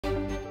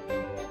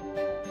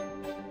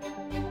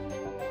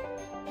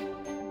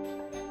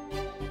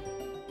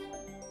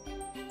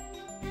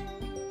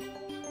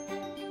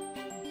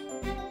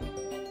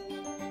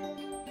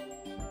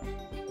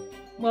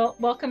Well,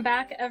 welcome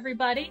back,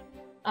 everybody.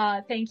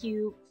 Thank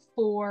you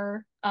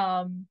for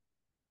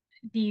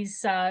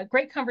these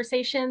great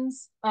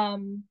conversations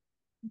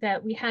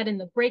that we had in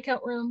the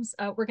breakout rooms.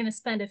 We're going to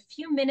spend a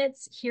few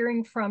minutes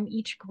hearing from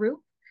each group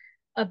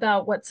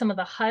about what some of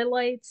the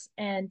highlights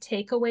and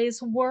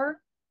takeaways were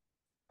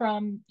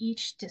from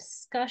each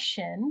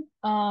discussion.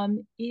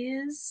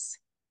 Is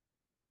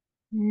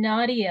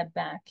Nadia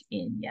back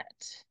in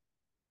yet?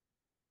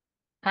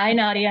 Hi,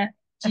 Nadia.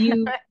 Do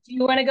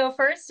you want to go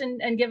first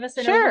and give us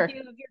an Sure, overview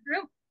of your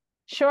group?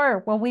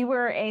 sure. Well, we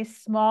were a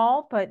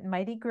small but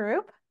mighty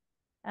group.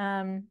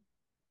 Um,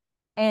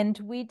 and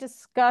we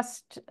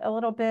discussed a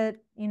little bit,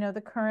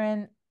 the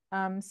current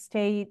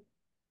state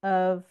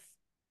of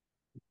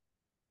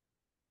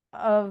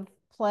of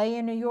play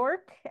in New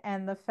York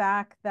and the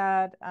fact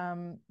that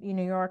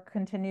New York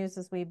continues,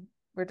 as we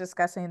were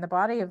discussing in the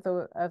body of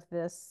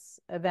this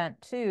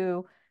event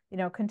too,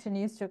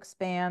 continues to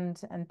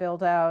expand and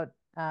build out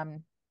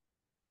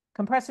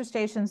compressor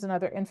stations and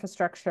other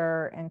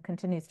infrastructure and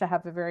continues to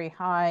have a very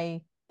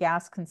high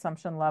gas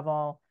consumption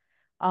level.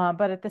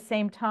 But at the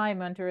same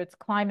time, under its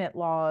climate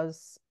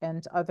laws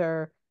and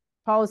other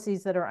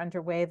policies that are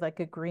underway, like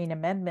a green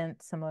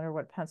amendment, similar to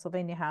what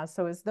Pennsylvania has.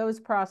 So as those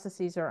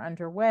processes are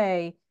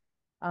underway,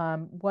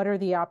 what are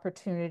the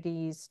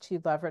opportunities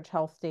to leverage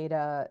health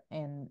data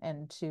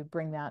and to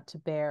bring that to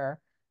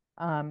bear?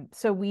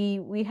 So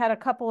we had a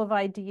couple of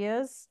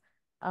ideas,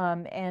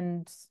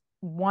 and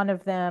one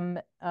of them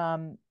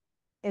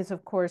is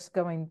of course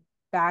going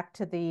back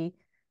to the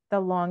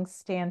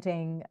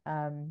longstanding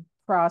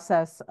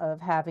process of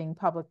having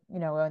public,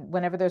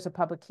 whenever there's a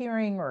public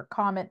hearing or a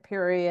comment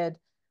period,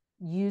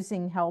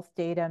 using health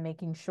data,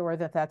 making sure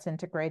that that's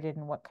integrated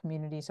in what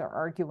communities are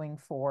arguing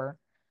for.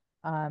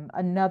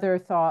 Another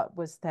thought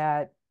was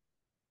that,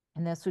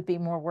 and this would be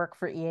more work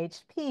for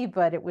EHP,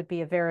 but it would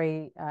be a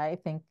very, I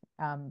think,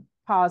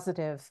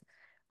 positive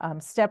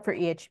step for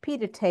EHP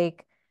to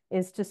take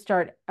is to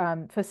start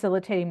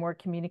facilitating more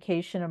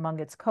communication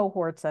among its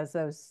cohorts as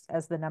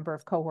the number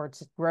of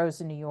cohorts grows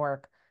in New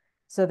York,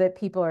 so that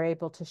people are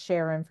able to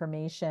share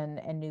information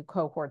and new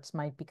cohorts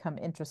might become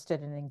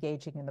interested in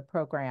engaging in the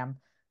program.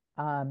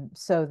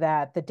 So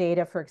that the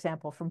data, for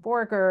example, from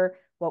Borger,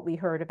 what we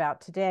heard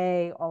about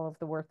today, all of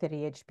the work that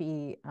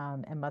EHB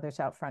and Mothers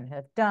Out Front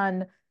have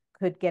done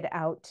could get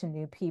out to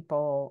new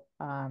people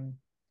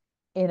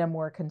in a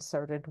more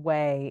concerted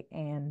way.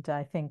 And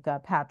I think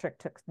Patrick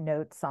took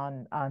notes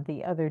on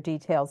the other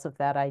details of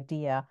that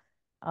idea,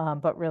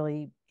 but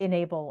really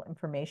enable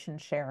information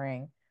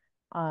sharing.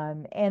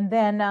 And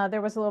then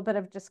there was a little bit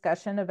of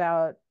discussion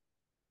about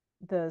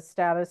the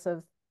status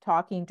of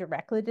talking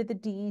directly to the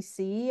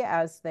DEC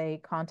as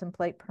they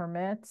contemplate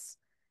permits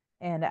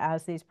and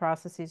as these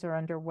processes are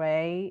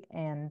underway,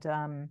 and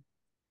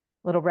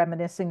little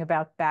reminiscing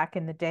about back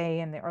in the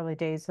day, in the early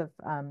days of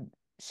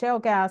shale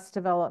gas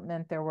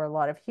development. There were a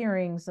lot of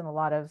hearings and a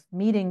lot of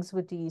meetings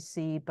with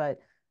DEC, but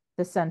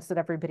the sense that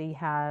everybody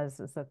has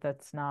is that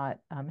that's not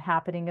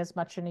happening as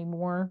much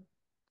anymore.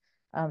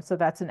 So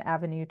that's an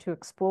avenue to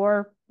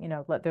explore.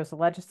 There's a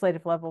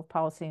legislative level of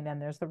policy, and then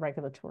there's the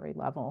regulatory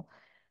level.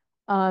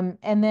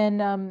 And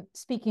then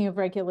speaking of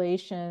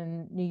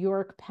regulation, New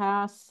York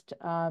passed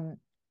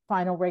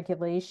final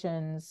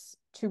regulations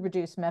to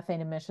reduce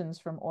methane emissions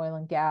from oil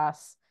and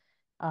gas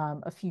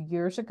a few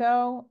years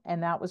ago,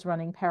 and that was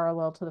running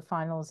parallel to the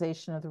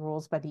finalization of the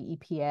rules by the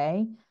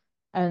EPA.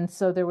 And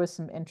so there was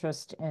some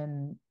interest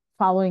in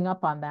following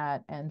up on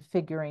that and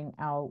figuring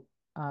out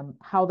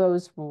how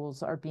those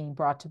rules are being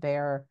brought to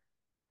bear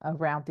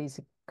around these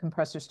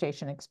compressor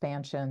station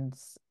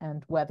expansions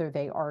and whether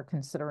they are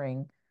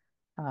considering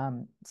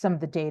some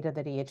of the data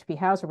that EHP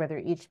has, or whether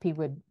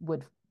EHP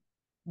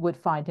would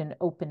find an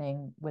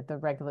opening with the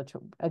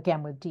regulatory,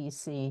 again with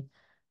DC,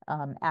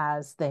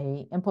 as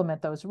they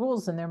implement those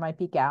rules, and there might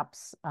be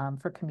gaps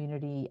for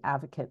community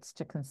advocates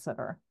to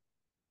consider.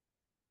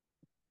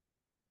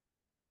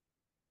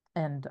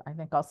 And I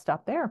think I'll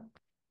stop there.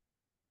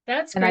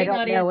 That's And I great, don't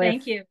Nadia. know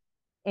Thank if you.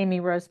 Amy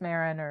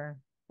Rosemarin or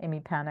Amy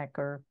Panic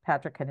or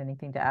Patrick had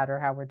anything to add, or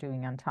how we're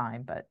doing on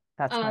time, but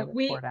that's my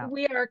We report out.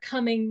 we are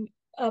coming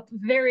up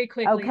very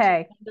quickly to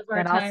Okay, the end of our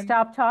then I'll time.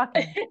 stop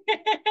talking.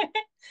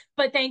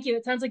 But thank you.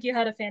 It sounds like you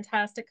had a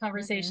fantastic Mhm.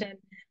 conversation.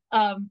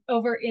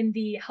 Over in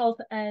the health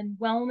and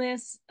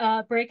wellness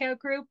breakout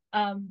group,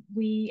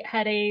 we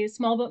had a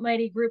small but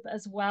mighty group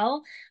as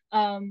well.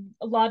 A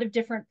lot of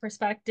different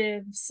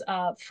perspectives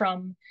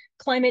from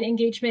climate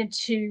engagement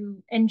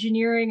to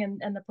engineering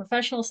and the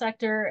professional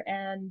sector,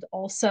 and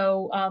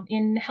also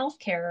in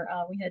healthcare.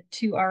 We had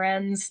two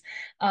RNs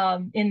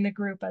in the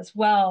group as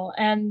well.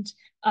 And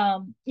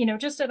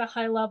just at a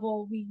high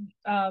level,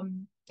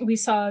 we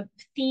saw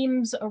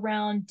themes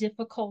around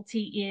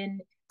difficulty in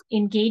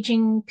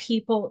engaging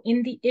people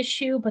in the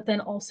issue, but then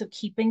also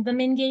keeping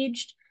them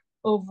engaged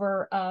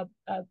over a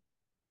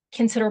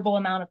considerable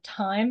amount of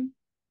time.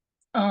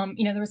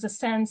 There was a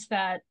sense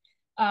that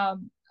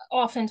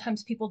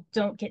oftentimes people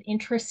don't get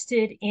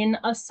interested in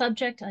a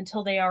subject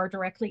until they are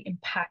directly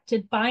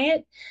impacted by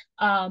it,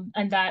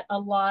 and that a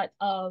lot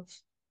of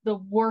the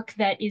work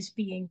that is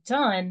being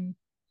done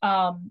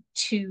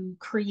to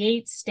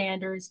create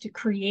standards, to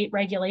create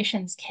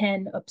regulations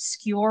can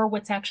obscure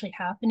what's actually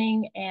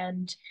happening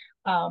and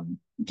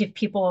give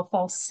people a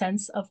false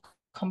sense of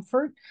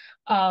comfort.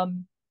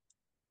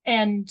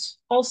 And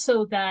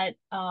also that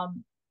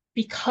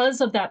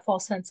because of that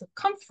false sense of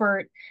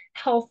comfort,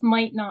 health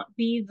might not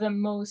be the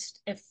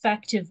most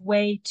effective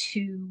way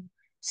to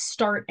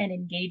start an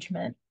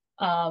engagement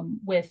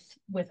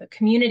with a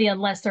community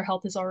unless their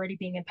health is already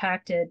being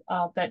impacted.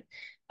 That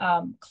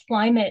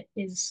climate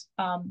is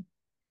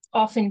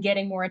often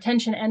getting more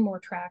attention and more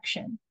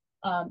traction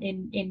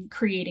in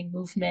creating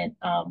movement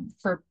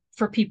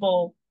for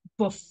people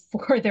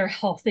before their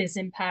health is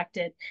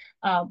impacted,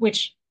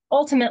 which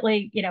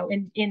ultimately,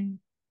 in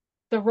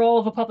the role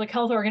of a public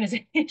health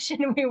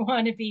organization, we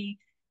want to be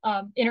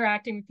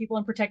interacting with people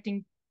and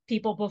protecting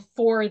people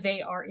before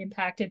they are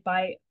impacted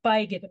by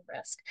a given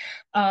risk.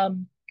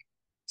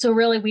 So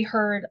really, we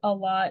heard a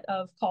lot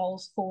of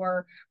calls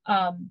for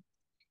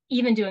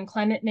even doing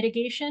climate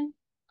mitigation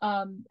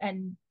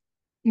and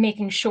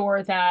making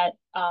sure that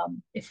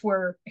if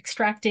we're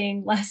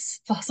extracting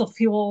less fossil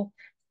fuel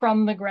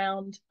from the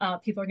ground,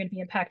 people are going to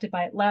be impacted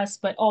by it less,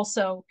 but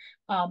also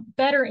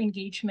better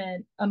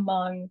engagement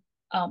among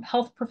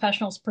health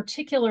professionals,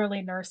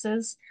 particularly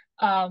nurses,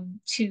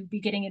 to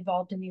be getting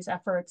involved in these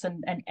efforts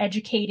and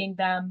educating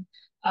them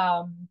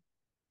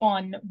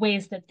on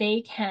ways that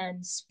they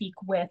can speak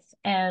with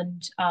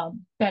and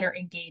better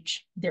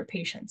engage their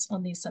patients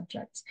on these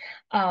subjects.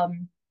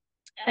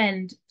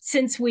 And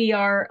since we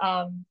are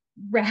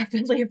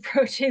rapidly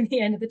approaching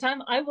the end of the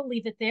time, I will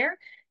leave it there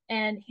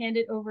and hand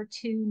it over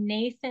to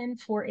Nathan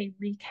for a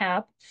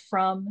recap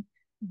from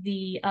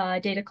the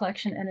data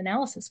collection and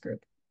analysis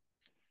group.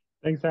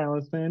 Thanks,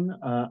 Allison.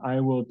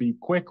 I will be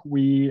quick.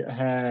 We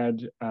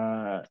had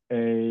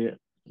a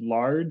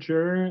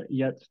larger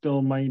yet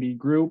still mighty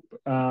group.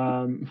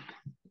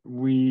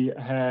 We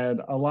had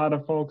a lot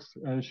of folks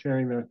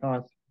sharing their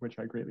thoughts, which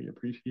I greatly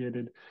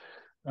appreciated.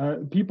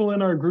 People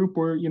in our group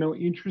were,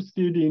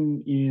 interested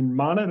in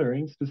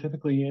monitoring,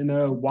 specifically in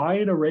a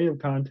wide array of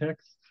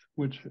contexts,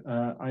 which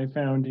I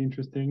found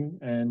interesting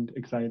and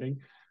exciting.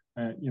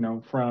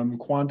 From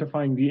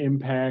quantifying the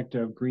impact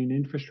of green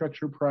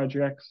infrastructure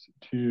projects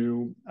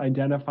to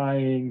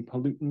identifying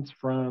pollutants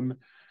from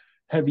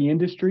heavy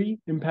industry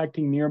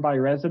impacting nearby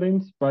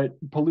residents, but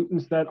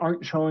pollutants that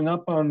aren't showing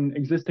up on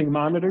existing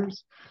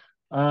monitors,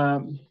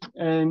 and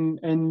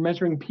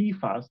measuring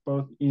PFAS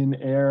both in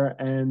air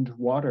and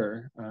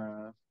water,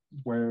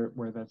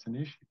 where that's an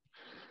issue.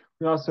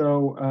 We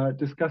also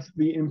discussed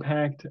the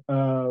impact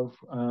of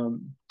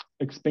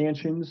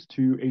expansions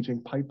to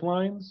aging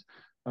pipelines,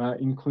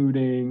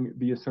 including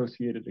the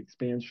associated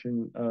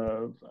expansion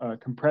of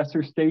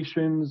compressor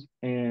stations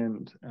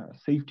and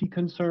safety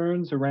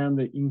concerns around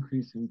the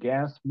increase in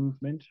gas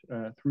movement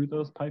through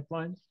those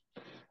pipelines.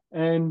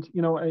 And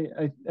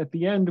at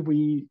the end,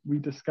 we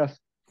discussed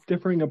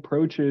differing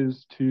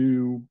approaches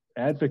to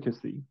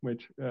advocacy,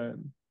 which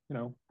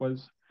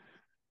was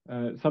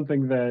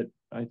something that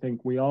I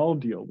think we all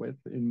deal with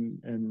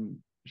and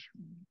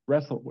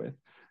wrestle with.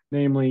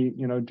 Namely,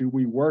 do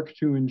we work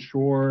to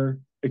ensure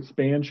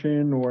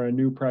expansion or a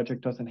new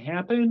project doesn't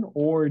happen,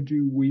 or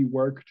do we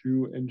work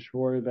to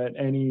ensure that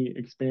any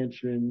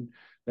expansion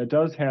that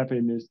does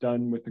happen is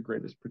done with the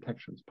greatest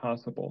protections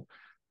possible?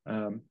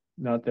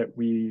 Not that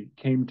we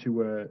came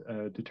to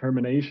a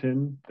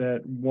determination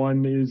that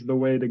one is the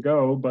way to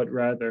go, but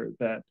rather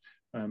that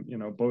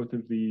both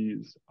of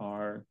these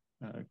are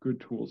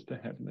good tools to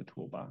have in the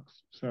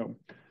toolbox. So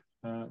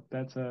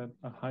that's a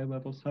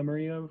high-level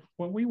summary of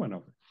what we went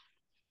over.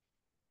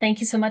 Thank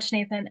you so much,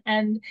 Nathan.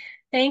 And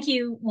thank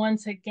you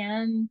once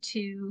again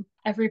to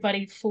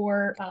everybody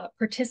for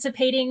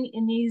participating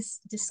in these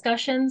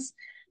discussions.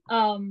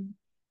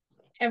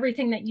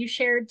 Everything that you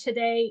shared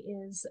today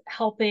is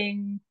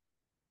helping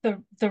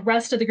the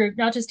rest of the group,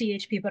 not just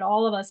EHP, but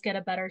all of us get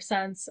a better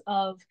sense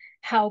of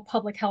how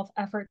public health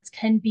efforts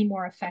can be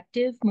more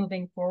effective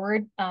moving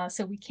forward.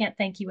 So we can't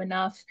thank you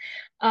enough.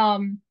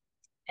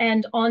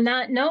 And on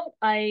that note,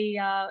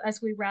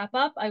 as we wrap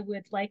up, I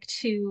would like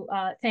to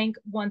thank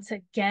once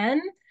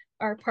again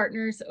our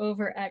partners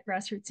over at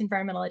Grassroots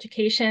Environmental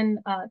Education.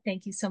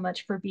 Thank you so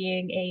much for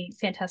being a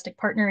fantastic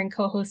partner in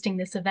co-hosting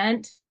this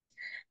event.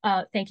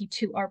 Thank you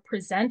to our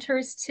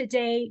presenters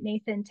today,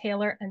 Nathan,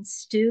 Taylor, and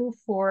Stu,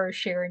 for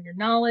sharing your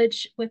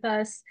knowledge with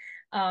us.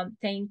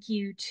 Thank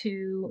you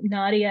to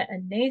Nadia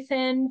and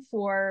Nathan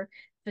for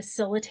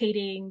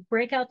facilitating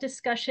breakout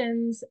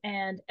discussions,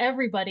 and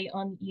everybody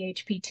on the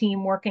EHP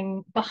team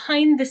working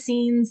behind the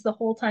scenes the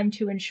whole time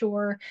to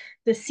ensure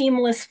the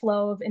seamless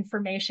flow of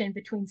information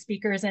between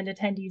speakers and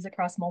attendees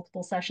across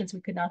multiple sessions.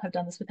 We could not have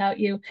done this without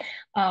you.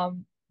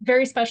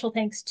 Very special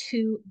thanks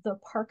to the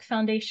Park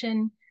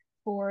Foundation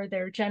for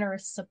their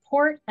generous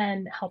support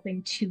and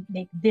helping to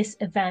make this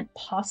event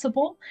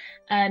possible.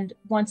 And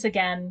once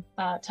again,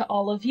 to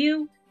all of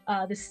you,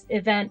 this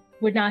event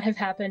would not have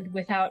happened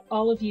without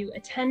all of you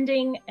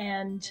attending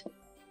and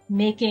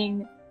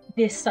making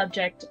this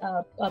subject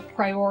a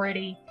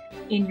priority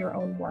in your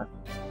own work.